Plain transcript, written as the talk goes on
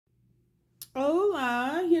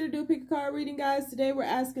here to do a pick a card reading, guys. Today we're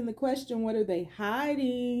asking the question, what are they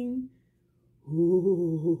hiding?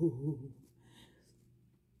 Ooh.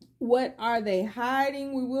 What are they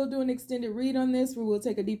hiding? We will do an extended read on this. We will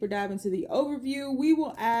take a deeper dive into the overview. We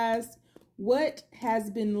will ask what has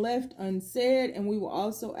been left unsaid, and we will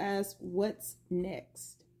also ask what's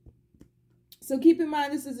next. So keep in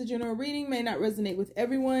mind, this is a general reading, may not resonate with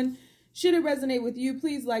everyone. Should it resonate with you,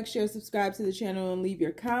 please like, share, subscribe to the channel, and leave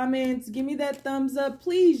your comments. Give me that thumbs up.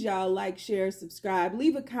 Please, y'all, like, share, subscribe.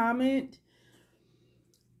 Leave a comment.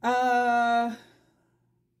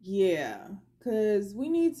 Yeah, because we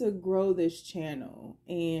need to grow this channel.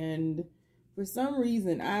 And for some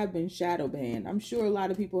reason, I've been shadow banned. I'm sure a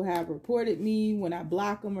lot of people have reported me when I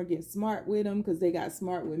block them or get smart with them because they got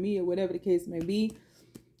smart with me or whatever the case may be.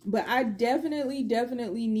 But I definitely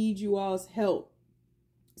need you all's help.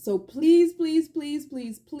 So please, please, please,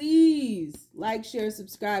 please, please like, share,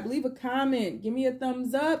 subscribe, leave a comment, give me a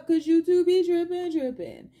thumbs up because YouTube be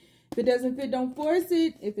tripping. If it doesn't fit, don't force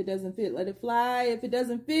it. If it doesn't fit, let it fly. If it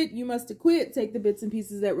doesn't fit, you must quit. Take the bits and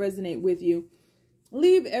pieces that resonate with you.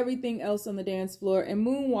 Leave everything else on the dance floor and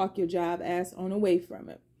moonwalk your job ass on away from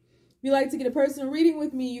it. If you'd like to get a personal reading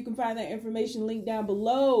with me, you can find that information linked down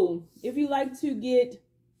below. If you'd like to get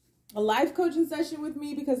a life coaching session with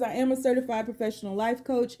me, because I am a certified professional life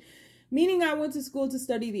coach, meaning I went to school to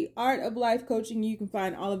study the art of life coaching. You can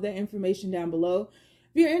find all of that information down below.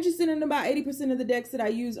 If you're interested in about 80% of the decks that I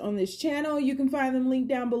use on this channel, you can find them linked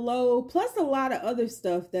down below, plus a lot of other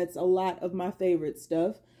stuff that's a lot of my favorite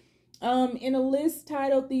stuff. In a list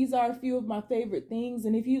titled, these are a few of my favorite things.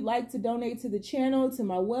 And if you'd like to donate to the channel, to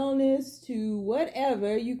my wellness, to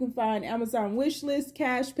whatever, you can find Amazon wishlist,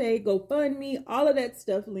 Cash Pay, GoFundMe, all of that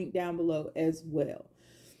stuff linked down below as well.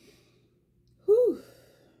 Whew.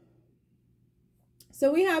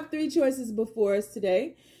 So we have 3 choices before us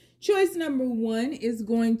today. Choice number 1 is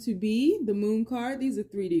going to be the Moon card. These are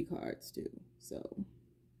 3D cards too. So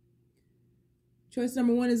choice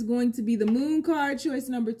number 1 is going to be the Moon card. Choice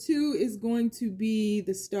number 2 is going to be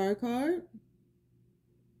the Star card.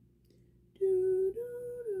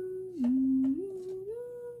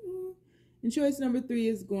 And choice number 3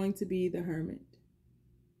 is going to be the Hermit.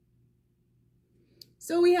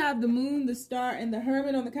 So we have the Moon, the Star, and the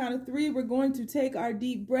Hermit. On the count of 3, we're going to take our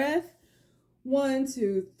deep breath. 1,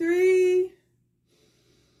 2, 3.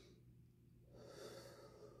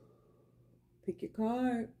 Pick your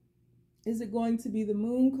card. Is it going to be the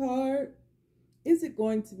Moon card? Is it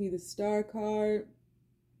going to be the Star card?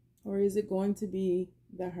 Or is it going to be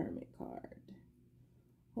the Hermit card?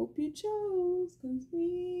 Hope you chose, because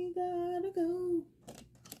we gotta go.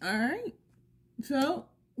 All right. So,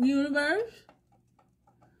 universe,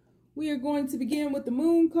 we are going to begin with the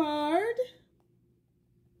Moon card.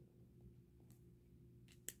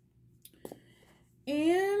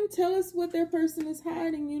 And tell us what their person is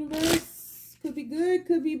hiding, universe. Could be good,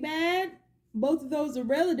 could be bad. Both of those are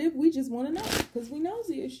relative. We just want to know because we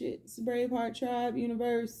nosy as shit. It's the Braveheart tribe,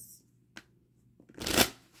 universe.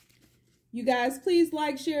 You guys, please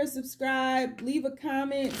like, share, subscribe. Leave a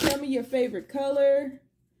comment. Tell me your favorite color.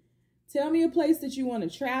 Tell me a place that you want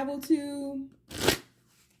to travel to. I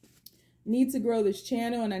need to grow this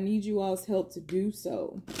channel and I need you all's help to do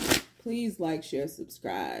so. Please like, share,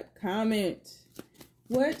 subscribe. Comment.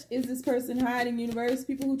 What is this person hiding, universe?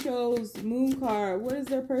 People who chose Moon card, what is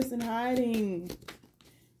their person hiding?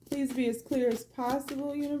 Please be as clear as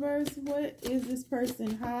possible, universe. What is this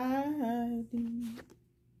person hiding?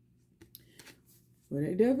 Well,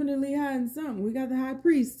 they're definitely hiding something. We got the High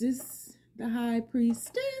Priestess. The High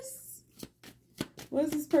Priestess. What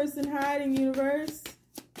is this person hiding, universe?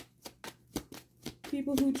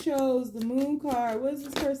 People who chose the Moon card, what is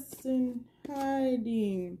this person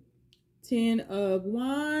hiding? 10 of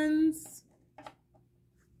Wands.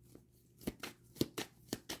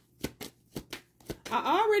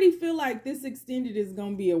 I already feel like this extended is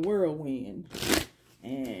going to be a whirlwind.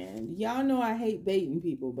 And y'all know I hate baiting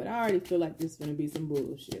people, but I already feel like this is going to be some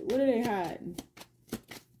bullshit. What are they hiding?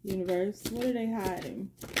 Universe, what are they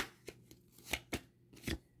hiding?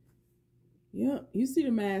 Yep, you see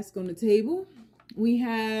the mask on the table. We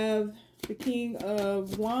have the King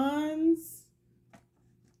of Wands.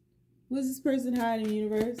 What's this person hiding,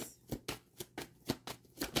 universe?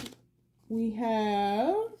 We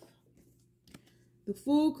have the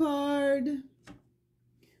Fool card.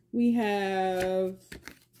 We have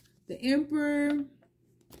the Emperor.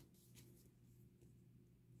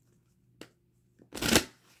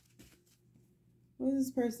 What is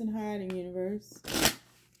this person hiding, universe?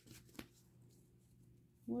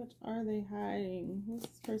 What are they hiding? What's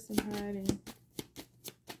this person hiding?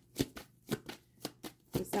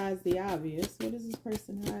 The besides the obvious? What is this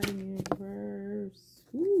person hiding in universe?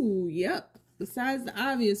 Ooh, yep. Besides the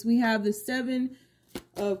obvious, we have the 7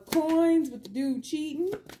 of coins with the dude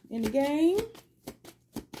cheating in the game.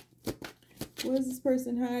 What is this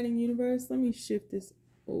person hiding, universe? Let me shift this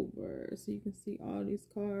over so you can see all these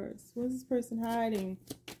cards. What is this person hiding?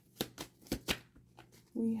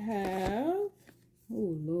 We have,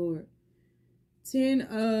 oh Lord, 10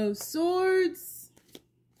 of swords.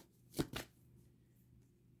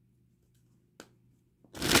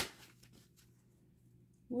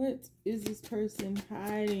 What is this person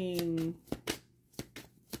hiding?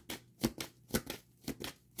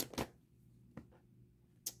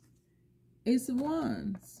 Ace of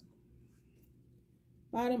Wands.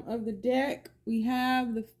 Bottom of the deck, we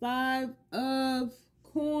have the 5 of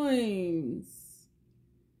coins.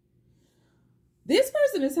 This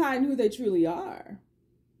person is hiding who they truly are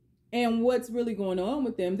and what's really going on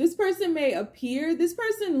with them. This person may appear, this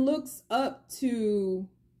person looks up to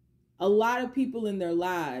a lot of people in their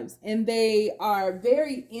lives, and they are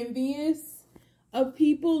very envious of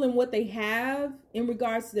people and what they have in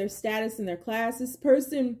regards to their status and their class. This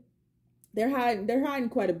person, they're hiding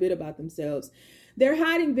quite a bit about themselves. They're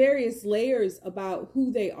hiding various layers about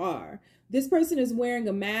who they are. This person is wearing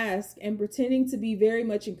a mask and pretending to be very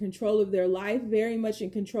much in control of their life, very much in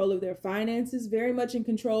control of their finances, very much in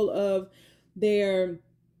control of their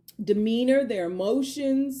demeanor, their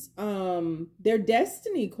emotions, their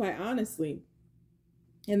destiny, quite honestly.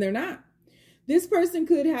 And they're not. This person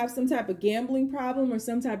could have some type of gambling problem or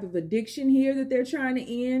some type of addiction here that they're trying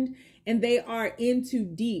to end, and they are in too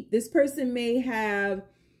deep. This person may have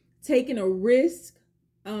taken a risk,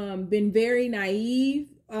 been very naive,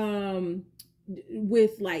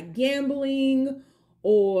 with like gambling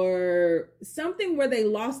or something where they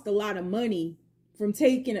lost a lot of money from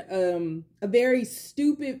taking a very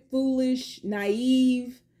stupid, foolish,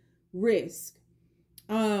 naive risk,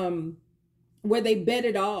 where they bet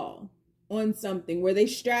it all on something, where they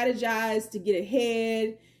strategized to get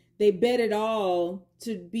ahead. They bet it all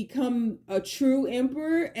to become a true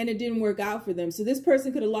emperor, and it didn't work out for them. So this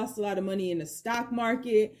person could have lost a lot of money in the stock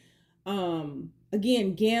market,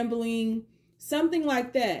 again, gambling, something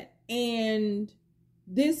like that. And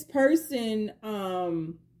this person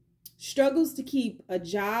struggles to keep a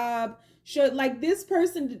job. Like this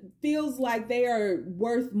person feels like they are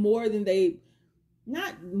worth more than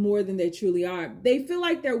not more than they truly are. They feel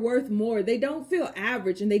like they're worth more. They don't feel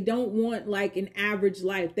average, and they don't want like an average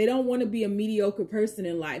life. They don't want to be a mediocre person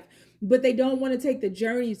in life, but they don't want to take the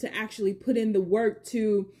journey to actually put in the work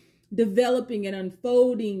to developing and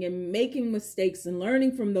unfolding and making mistakes and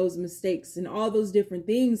learning from those mistakes and all those different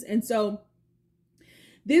things. And so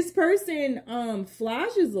this person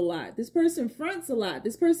flashes a lot. This person fronts a lot.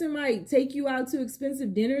 This person might take you out to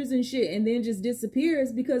expensive dinners and shit and then just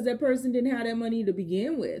disappears because that person didn't have that money to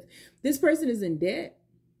begin with. This person is in debt.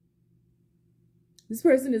 This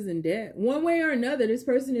person is in debt. One way or another, this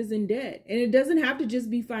person is in debt. And it doesn't have to just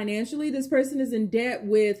be financially. This person is in debt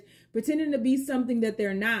with pretending to be something that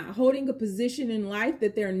they're not, holding a position in life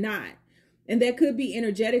that they're not. And that could be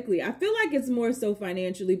energetically. I feel like it's more so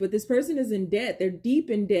financially, but this person is in debt. They're deep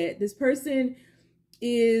in debt. This person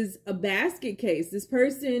is a basket case. This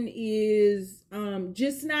person is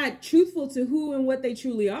just not truthful to who and what they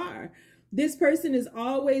truly are. This person is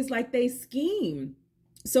always like they scheme.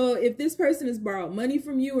 So if this person has borrowed money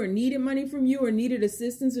from you or needed money from you or needed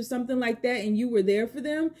assistance or something like that, and you were there for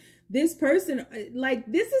them, this person, like,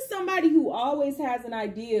 this is somebody who always has an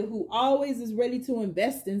idea, who always is ready to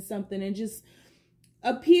invest in something and just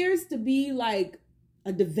appears to be like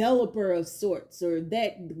a developer of sorts, or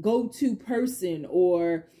that go-to person,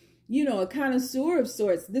 or, you know, a connoisseur of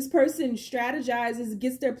sorts. This person strategizes,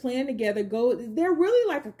 gets their plan together, they're really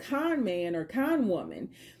like a con man or con woman.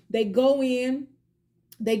 They go in,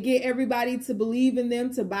 they get everybody to believe in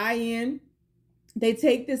them, to buy in. They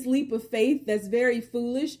take this leap of faith that's very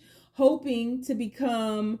foolish, hoping to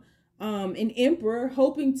become an emperor,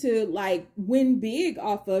 hoping to like win big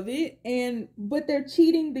off of it. But they're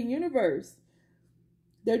cheating the universe.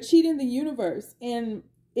 They're cheating the universe, and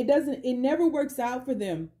it never works out for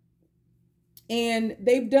them. And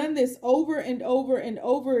they've done this over and over and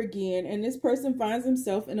over again. And this person finds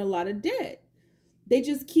himself in a lot of debt.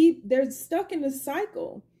 They're stuck in this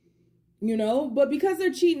cycle, you know, but because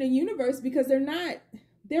they're cheating the universe, because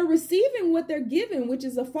they're receiving what they're given, which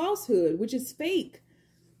is a falsehood, which is fake,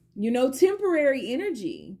 you know, temporary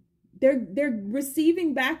energy. They're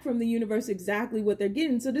receiving back from the universe exactly what they're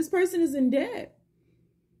getting. So this person is in debt.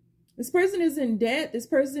 This person is in debt. This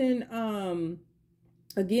person,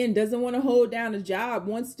 again, doesn't want to hold down a job,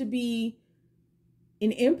 wants to be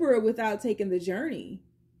an emperor without taking the journey.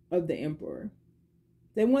 of the emperor.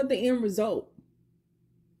 They want the end result.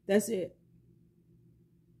 That's it.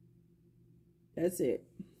 That's it.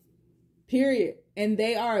 Period. And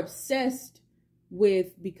they are obsessed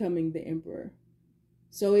with becoming the emperor.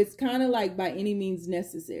 So it's kind of like by any means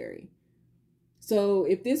necessary. So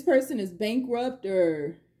if this person is bankrupt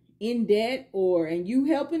or in debt and you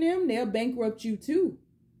helping them, they'll bankrupt you too.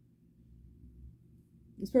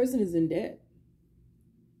 This person is in debt.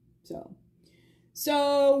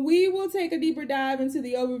 So we will take a deeper dive into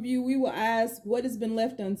the overview. We will ask what has been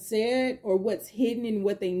left unsaid or what's hidden in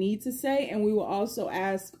what they need to say. And we will also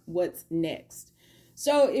ask what's next.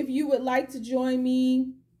 So if you would like to join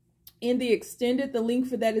me in the extended, the link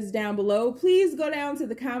for that is down below. Please go down to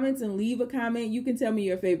the comments and leave a comment. You can tell me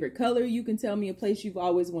your favorite color. You can tell me a place you've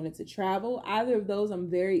always wanted to travel. Either of those I'm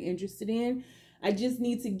very interested in. I just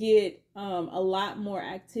need to get a lot more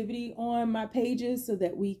activity on my pages so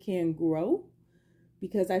that we can grow,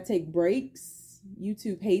 because I take breaks.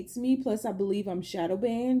 YouTube hates me. Plus, I believe I'm shadow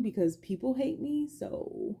banned because people hate me.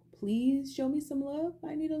 So please show me some love.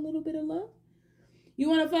 I need a little bit of love. You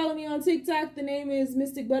want to follow me on TikTok? The name is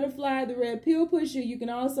Mystic Butterfly, the Red Pill Pusher. You can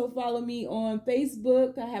also follow me on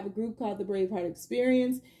Facebook. I have a group called the Braveheart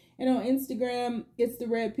Experience. And on Instagram, it's the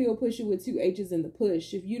Red Pill Pusher with 2 H's in the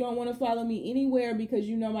push. If you don't want to follow me anywhere because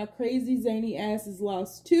you know my crazy zany ass is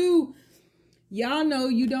lost too, y'all know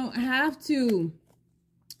you don't have to.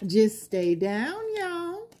 Just stay down,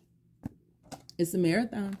 y'all. It's a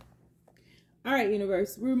marathon. All right,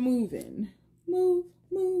 universe, we're moving. Move,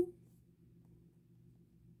 move.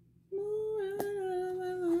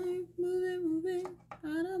 Moving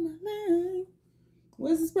out of my life.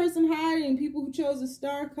 What is this person hiding? People who chose a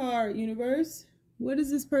star card, universe. What is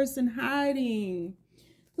this person hiding?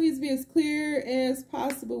 Please be as clear as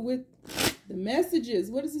possible with the messages.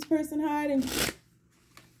 What is this person hiding?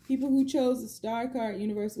 People who chose a star card,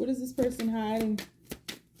 universe. What is this person hiding?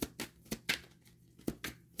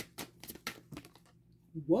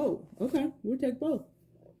 Whoa. Okay, we'll take both.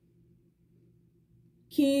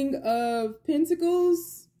 King of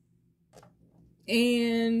Pentacles.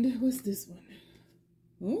 And what's this one?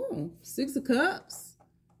 Oh, 6 of Cups.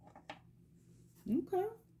 Okay.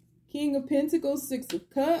 King of Pentacles, 6 of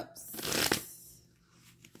Cups.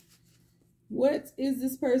 What is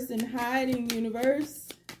this person hiding, universe?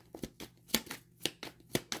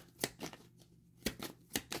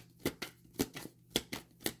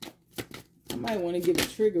 I might want to give a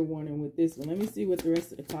trigger warning with this one. Let me see what the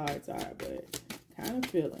rest of the cards are, but kind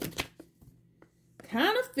of feeling.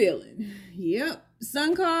 Yep.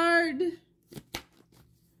 Sun card.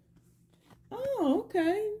 Oh,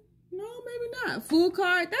 okay. No, maybe not. Full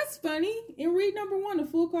card. That's funny. In read number 1, the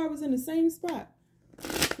full card was in the same spot.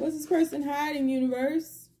 What's this person hiding,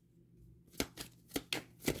 universe?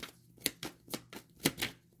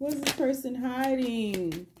 What is this person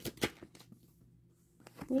hiding?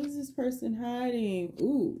 What is this person hiding?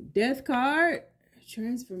 Ooh, death card.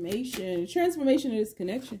 Transformation. Transformation is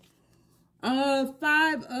connection.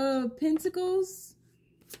 5 of Pentacles.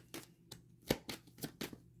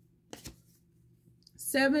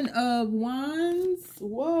 7 of Wands.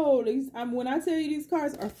 Whoa, these, when I tell you these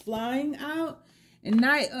cards are flying out. And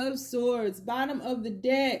Knight of Swords. Bottom of the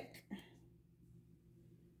deck.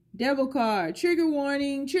 Devil card. Trigger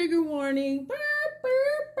warning. Trigger warning. Burp,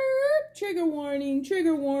 burp, burp. Trigger warning.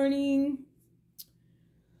 Trigger warning.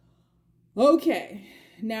 Okay.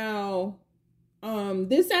 Now,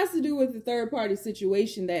 this has to do with the third party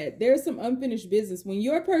situation, that there's some unfinished business. When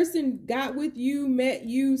your person got with you, met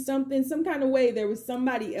you, some kind of way, there was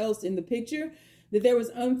somebody else in the picture that there was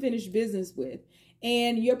unfinished business with.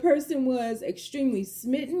 And your person was extremely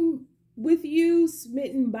smitten with you,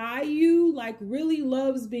 smitten by you, like really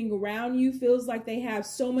loves being around you, feels like they have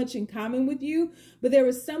so much in common with you. But there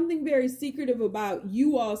was something very secretive about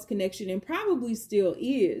you all's connection, and probably still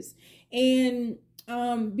is. And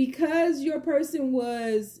because your person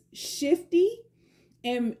was shifty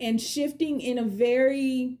and shifting in a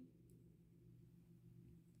very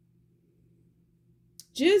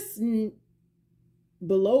just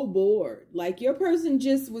below board, like your person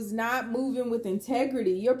just was not moving with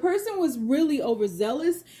integrity. Your person was really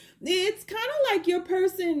overzealous. It's kind of like your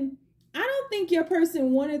person, I don't think your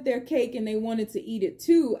person wanted their cake and they wanted to eat it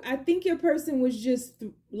too. I think your person was just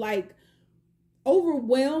like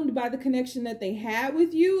overwhelmed by the connection that they had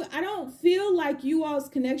with you. I don't feel like you all's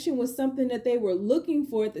connection was something that they were looking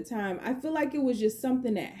for at the time. I feel like it was just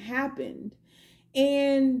something that happened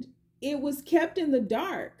and it was kept in the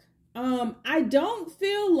dark. I don't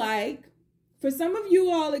feel like, for some of you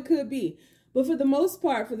all it could be, But for the most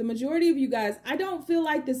part, for the majority of you guys, I don't feel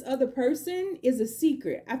like this other person is a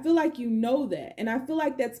secret. I feel like you know that. And I feel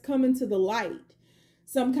like that's coming to the light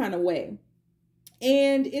some kind of way.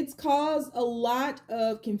 And it's caused a lot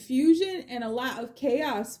of confusion and a lot of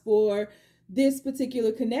chaos for this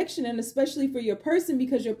particular connection, and especially for your person,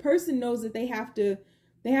 because your person knows that they have to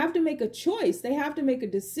make a choice. They have to make a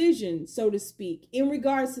decision, so to speak, in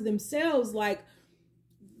regards to themselves. Like,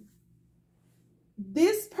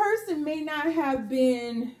 this person may not have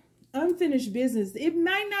been unfinished business. It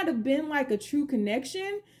might not have been like a true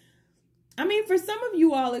connection. I mean, for some of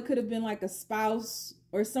you all, it could have been like a spouse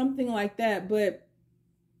or something like that. But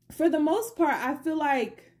for the most part, I feel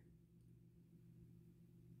like,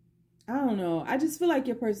 I don't know. I just feel like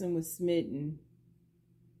your person was smitten.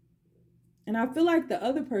 And I feel like the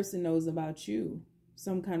other person knows about you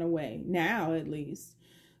some kind of way, now at least.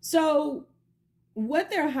 So what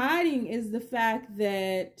they're hiding is the fact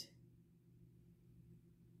that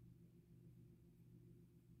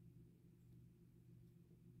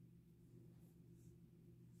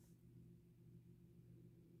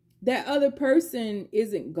that other person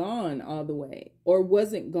isn't gone all the way, or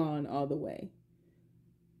wasn't gone all the way.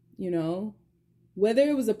 You know, whether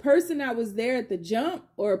it was a person that was there at the jump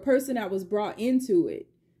or a person that was brought into it,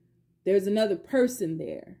 there's another person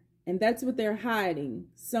there. And that's what they're hiding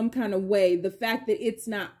some kind of way. The fact that it's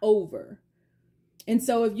not over. And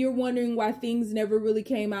so if you're wondering why things never really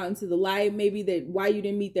came out into the light, maybe that why you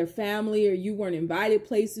didn't meet their family, or you weren't invited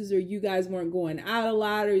places, or you guys weren't going out a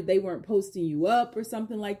lot, or they weren't posting you up or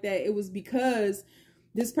something like that, it was because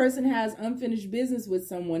this person has unfinished business with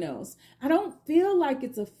someone else. I don't feel like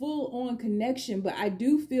it's a full-on connection, but I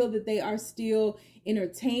do feel that they are still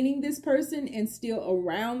entertaining this person and still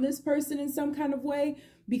around this person in some kind of way,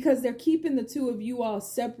 because they're keeping the two of you all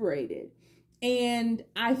separated. And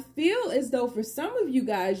I feel as though for some of you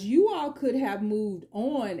guys, you all could have moved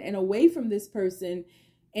on and away from this person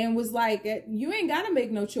and was like, you ain't got to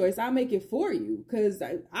make no choice. I'll make it for you. Because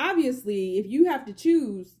obviously, if you have to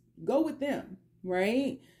choose, go with them,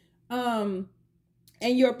 right? And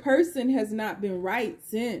your person has not been right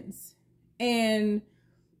since. And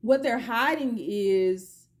what they're hiding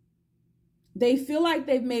is they feel like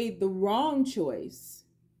they've made the wrong choice.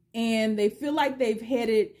 And they feel like they've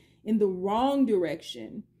headed in the wrong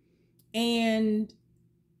direction. And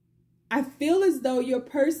I feel as though your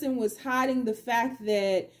person was hiding the fact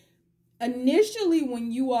that initially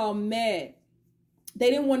when you all met, they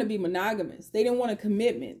didn't want to be monogamous. They didn't want a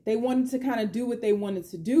commitment. They wanted to kind of do what they wanted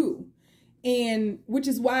to do. And which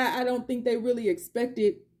is why I don't think they really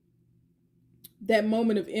expected that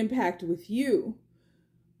moment of impact with you.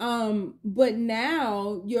 But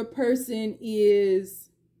now your person is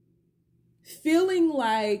feeling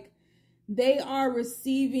like they are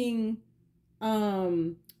receiving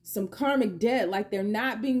some karmic debt, like they're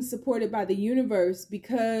not being supported by the universe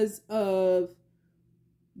because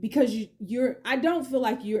you're I don't feel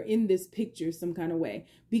like you're in this picture some kind of way,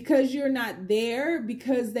 because you're not there,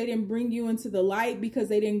 because they didn't bring you into the light, because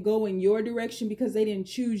they didn't go in your direction, because they didn't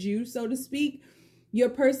choose you, so to speak. Your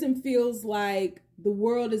person feels like the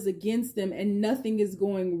world is against them and nothing is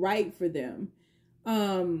going right for them.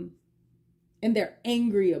 And they're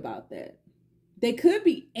angry about that. They could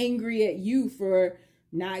be angry at you for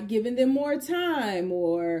not giving them more time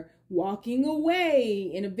or walking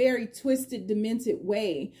away in a very twisted, demented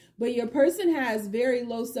way. But your person has very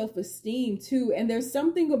low self-esteem too. And there's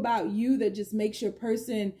something about you that just makes your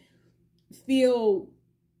person feel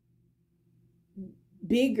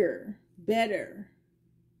bigger, better.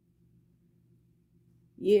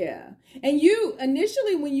 Yeah. And you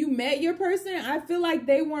initially, when you met your person, I feel like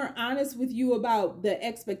they weren't honest with you about the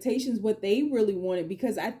expectations, what they really wanted,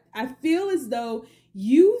 because I feel as though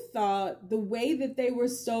you thought the way that they were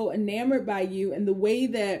so enamored by you and the way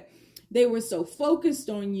that they were so focused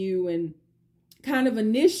on you, and kind of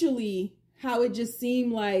initially how it just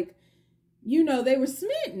seemed like, you know, they were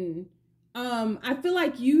smitten. I feel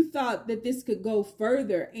like you thought that this could go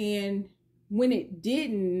further, and when it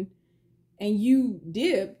didn't, and you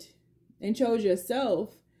dipped and chose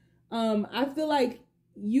yourself, I feel like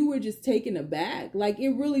you were just taken aback. Like it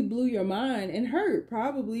really blew your mind and hurt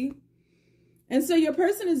probably. And so your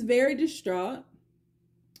person is very distraught,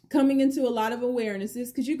 coming into a lot of awarenesses,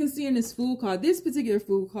 because you can see in this Fool card, this particular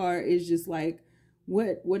Fool card is just like,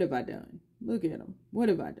 what have I done? Look at them. What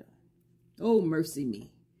have I done? Oh, mercy me.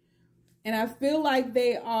 And I feel like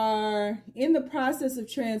they are in the process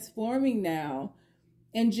of transforming now.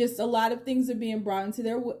 And just a lot of things are being brought into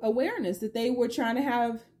their awareness, that they were trying to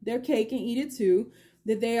have their cake and eat it too,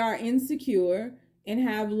 that they are insecure and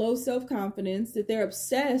have low self-confidence, that they're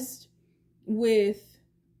obsessed with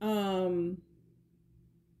kind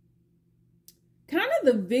of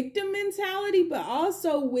the victim mentality, but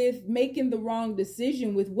also with making the wrong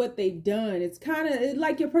decision with what they've done. It's kind of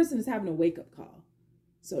like your person is having a wake-up call,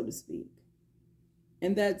 so to speak.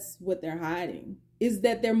 And that's what they're hiding, is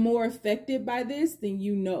that they're more affected by this than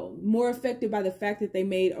you know. More affected by the fact that they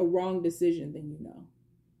made a wrong decision than you know.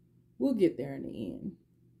 We'll get there in the end.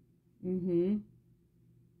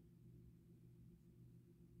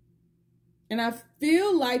 And I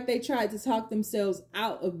feel like they tried to talk themselves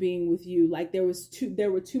out of being with you. Like there were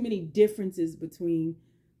too many differences between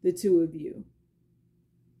the two of you.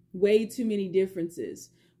 Way too many differences.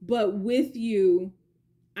 But with you,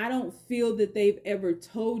 I don't feel that they've ever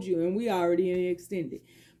told you, and we already in the extended.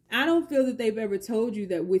 I don't feel that they've ever told you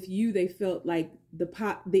that with you they felt like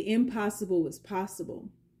the impossible was possible.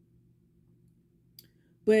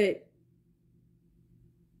 But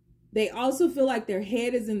they also feel like their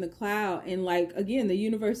head is in the cloud, and like, again, the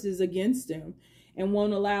universe is against them and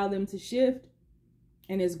won't allow them to shift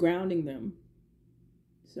and is grounding them.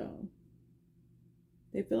 So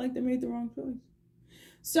they feel like they made the wrong choice.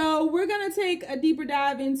 So we're going to take a deeper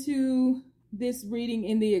dive into this reading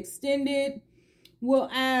in the extended. We'll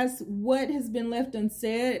ask what has been left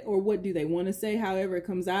unsaid, or what do they want to say, however it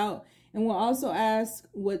comes out. And we'll also ask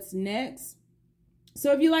what's next.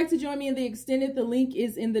 So if you'd like to join me in the extended, the link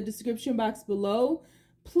is in the description box below.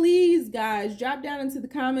 Please, guys, drop down into the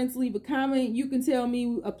comments, leave a comment. You can tell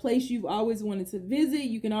me a place you've always wanted to visit.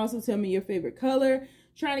 You can also tell me your favorite color.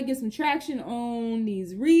 Trying to get some traction on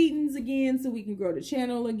these readings again so we can grow the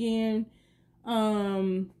channel again.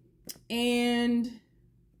 And if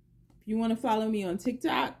you want to follow me on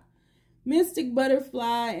TikTok, Mystic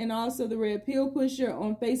Butterfly, and also the Red Pill Pusher.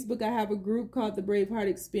 On Facebook, I have a group called the Braveheart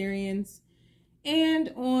Experience.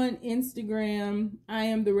 And on Instagram, I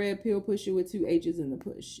am the Red Pill Pusher with 2 H's in the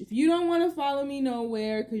push. If you don't want to follow me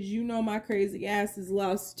nowhere because you know my crazy ass is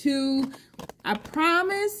lost too, I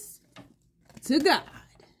promise to God,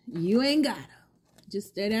 you ain't gotta. Just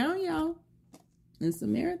stay down, y'all. It's a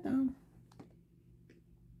marathon.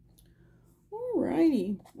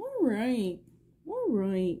 Alrighty. Alright.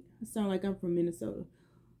 Alright. I sound like I'm from Minnesota.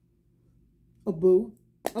 A boo.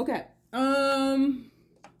 Okay.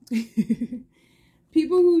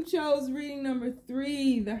 People who chose reading number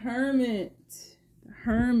 3, the Hermit. The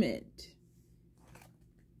Hermit.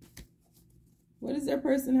 What is their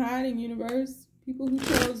person hiding, universe? People who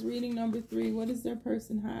chose reading number 3, what is their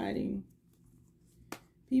person hiding?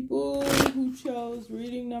 People who chose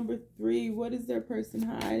reading number 3, what is their person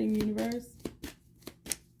hiding, universe?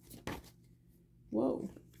 Whoa.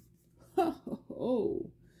 Oh.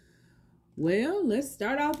 Well, let's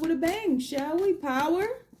start off with a bang, shall we? Power.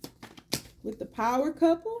 With the power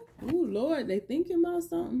couple. Ooh, Lord, they thinking about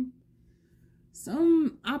something.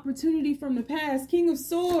 Some opportunity from the past. King of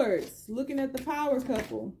Swords. Looking at the power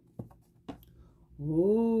couple.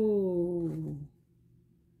 Oh.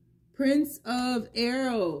 Prince of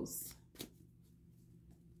Arrows.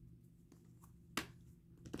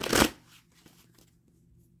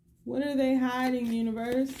 What are they hiding,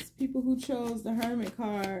 universe? People who chose the Hermit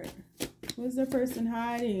card. What is their person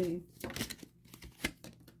hiding?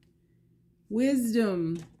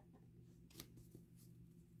 Wisdom.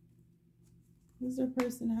 What's their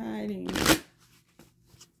person hiding?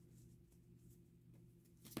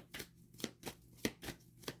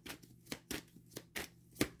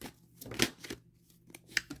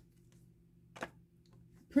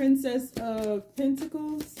 Princess of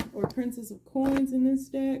Pentacles or Princess of Coins in this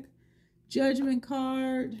deck. Judgment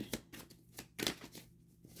card.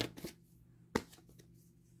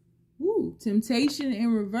 Ooh, Temptation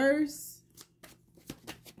in reverse.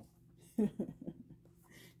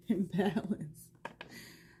 Imbalance.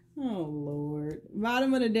 Oh, Lord.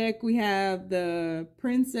 Bottom of the deck, we have the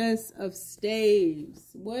Princess of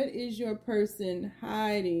Staves. What is your person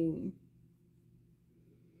hiding?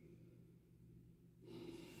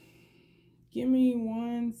 Give me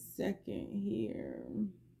 1 second here.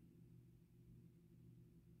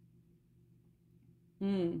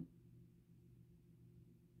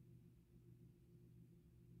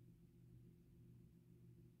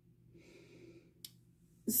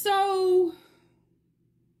 So,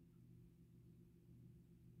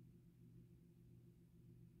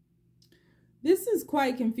 this is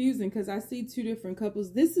quite confusing because I see 2 different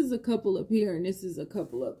couples. This is a couple up here and this is a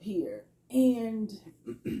couple up here. And,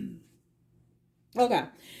 okay.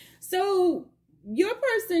 So, your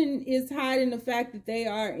person is hiding the fact that they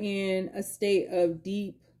are in a state of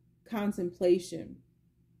deep contemplation.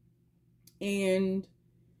 And,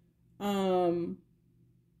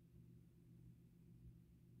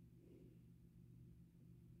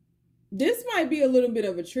 This might be a little bit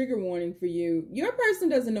of a trigger warning for you. Your person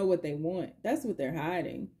doesn't know what they want. That's what they're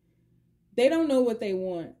hiding. They don't know what they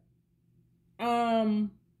want.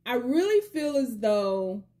 I really feel as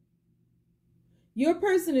though your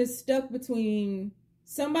person is stuck between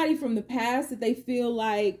somebody from the past that they feel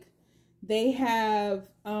like they have,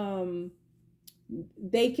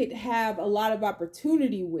 they could have a lot of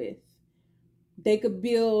opportunity with. They could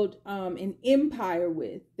build an empire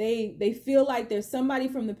with. They feel like there's somebody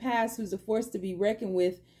from the past who's a force to be reckoned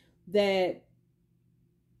with that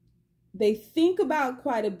they think about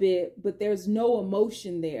quite a bit, but there's no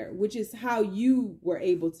emotion there, which is how you were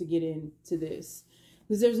able to get into this.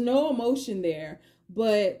 Because there's no emotion there,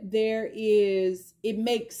 but there is, it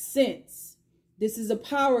makes sense. This is a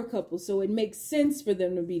power couple, so it makes sense for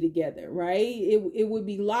them to be together, right? It would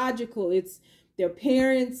be logical. It's their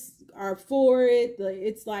parents are for it.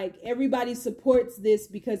 It's like everybody supports this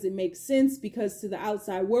because it makes sense, because to the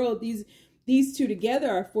outside world, these two together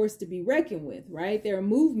are a force to be reckoned with, right? They're a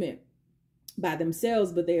movement by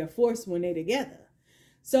themselves, but they are forced when they're together.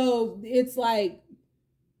 So it's like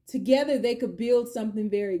together they could build something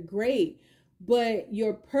very great. But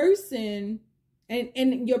your person,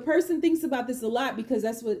 and your person thinks about this a lot because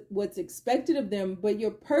that's what's expected of them. But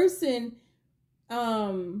your person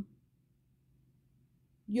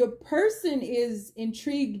is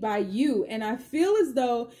intrigued by you. And I feel as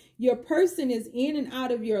though your person is in and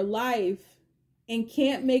out of your life and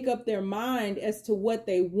can't make up their mind as to what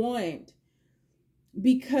they want,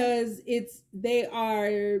 because they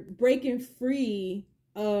are breaking free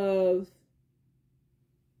of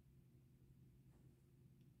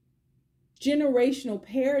generational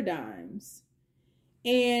paradigms.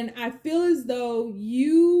 And I feel as though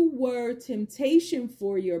you were temptation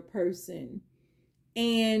for your person,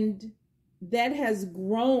 and that has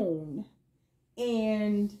grown,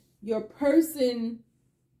 and your person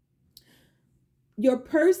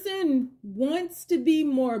wants to be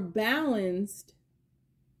more balanced,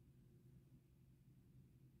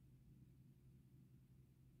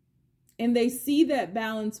 and they see that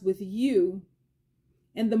balance with you.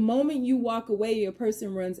 And the moment you walk away, your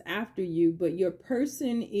person runs after you, but your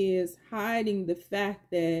person is hiding the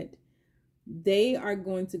fact that they are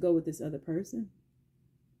going to go with this other person.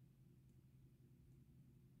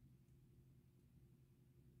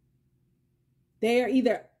 They are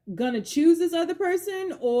either going to choose this other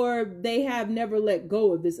person, or they have never let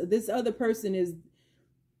go of this. This other person is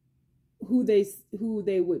who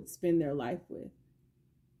they would spend their life with.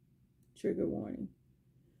 Trigger warning.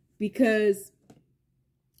 Because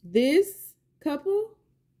this couple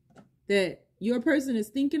that your person is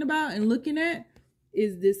thinking about and looking at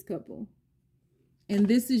is this couple. And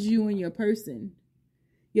this is you and your person.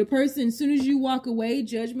 Your person, as soon as you walk away,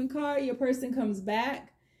 judgment card, your person comes back,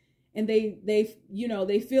 and they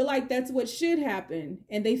feel like that's what should happen.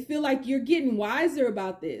 And they feel like you're getting wiser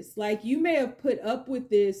about this. Like you may have put up with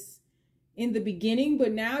this in the beginning,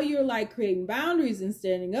 but now you're like creating boundaries and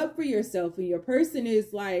standing up for yourself. And your person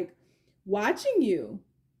is like watching you.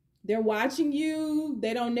 They're watching you.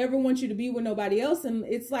 They don't never want you to be with nobody else. And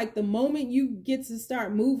it's like the moment you get to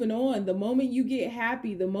start moving on, the moment you get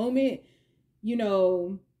happy, the moment,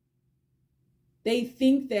 they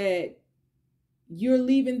think that you're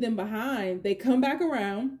leaving them behind, they come back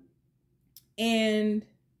around and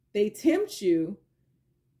they tempt you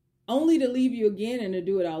only to leave you again and to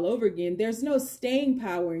do it all over again. There's no staying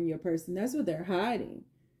power in your person. That's what they're hiding.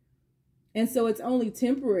 And so it's only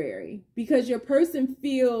temporary, because your person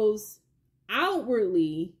feels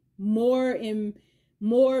outwardly more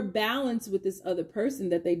balanced with this other person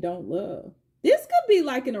that they don't love. This could be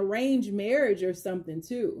like an arranged marriage or something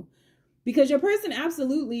too, because your person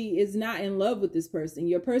absolutely is not in love with this person.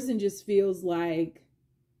 Your person just feels like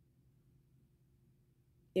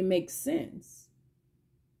it makes sense.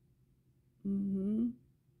 And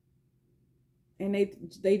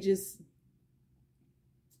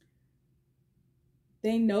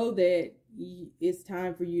they know that it's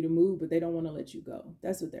time for you to move, but they don't want to let you go.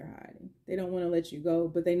 That's what they're hiding. They don't want to let you go,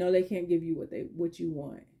 but they know they can't give you what you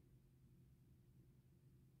want.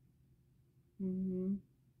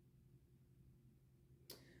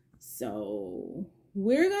 So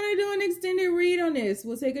we're going to do an extended read on this.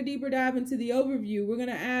 We'll take a deeper dive into the overview. We're going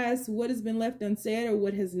to ask what has been left unsaid or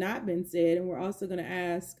what has not been said. And we're also going to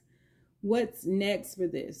ask what's next for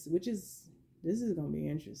this, this is going to be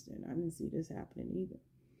interesting. I didn't see this happening either.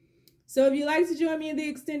 So if you'd like to join me in the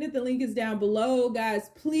extended, the link is down below.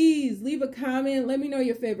 Guys, please leave a comment. Let me know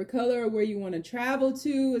your favorite color or where you want to travel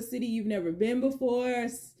to, a city you've never been before,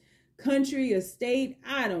 country, a state.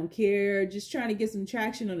 I don't care. Just trying to get some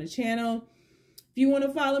traction on the channel. If you want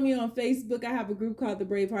to follow me on Facebook, I have a group called the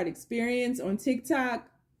Braveheart Experience. On TikTok,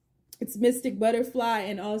 it's Mystic Butterfly,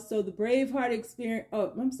 and also the Braveheart Experience.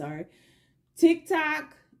 Oh, I'm sorry.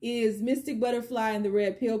 TikTok is Mystic Butterfly and the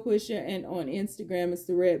Red Pill Pusher, and on Instagram, it's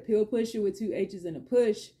the Red Pill Pusher with 2 H's and a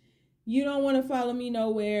push. You don't want to follow me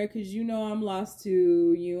nowhere because you know I'm lost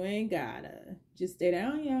too. You ain't gotta. Just stay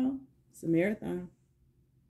down, y'all. It's a marathon.